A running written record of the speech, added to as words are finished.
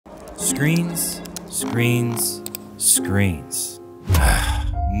Screens, screens, screens.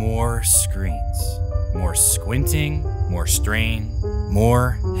 More screens. More squinting, more strain,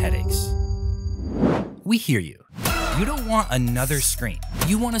 more headaches. We hear you. You don't want another screen.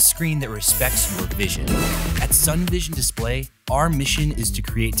 You want a screen that respects your vision. At Sun Vision Display, our mission is to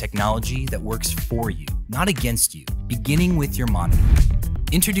create technology that works for you, not against you, beginning with your monitor.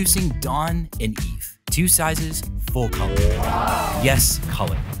 Introducing Dawn and Eve. 2 sizes, full color. Yes,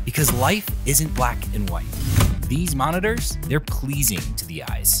 color, because life isn't black and white. These monitors, they're pleasing to the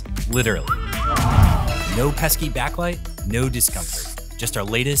eyes, literally. No pesky backlight, no discomfort. Just our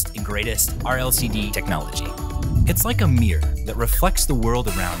latest and greatest RLCD technology. It's like a mirror that reflects the world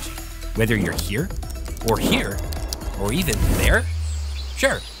around you. Whether you're here, or even there,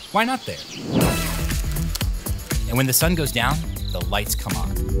 sure, why not there? And when the sun goes down, the lights come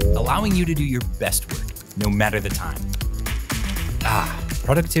on, allowing you to do your best work, no matter the time.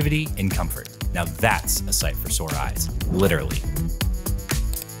 Productivity and comfort. Now that's a sight for sore eyes, literally.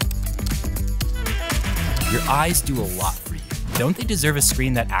 Your eyes do a lot for you. Don't they deserve a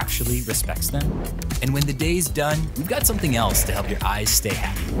screen that actually respects them? And when the day's done, we've got something else to help your eyes stay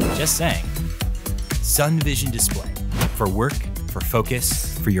happy. Just saying. Sun Vision Display. For work, for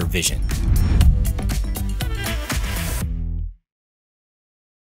focus, for your vision.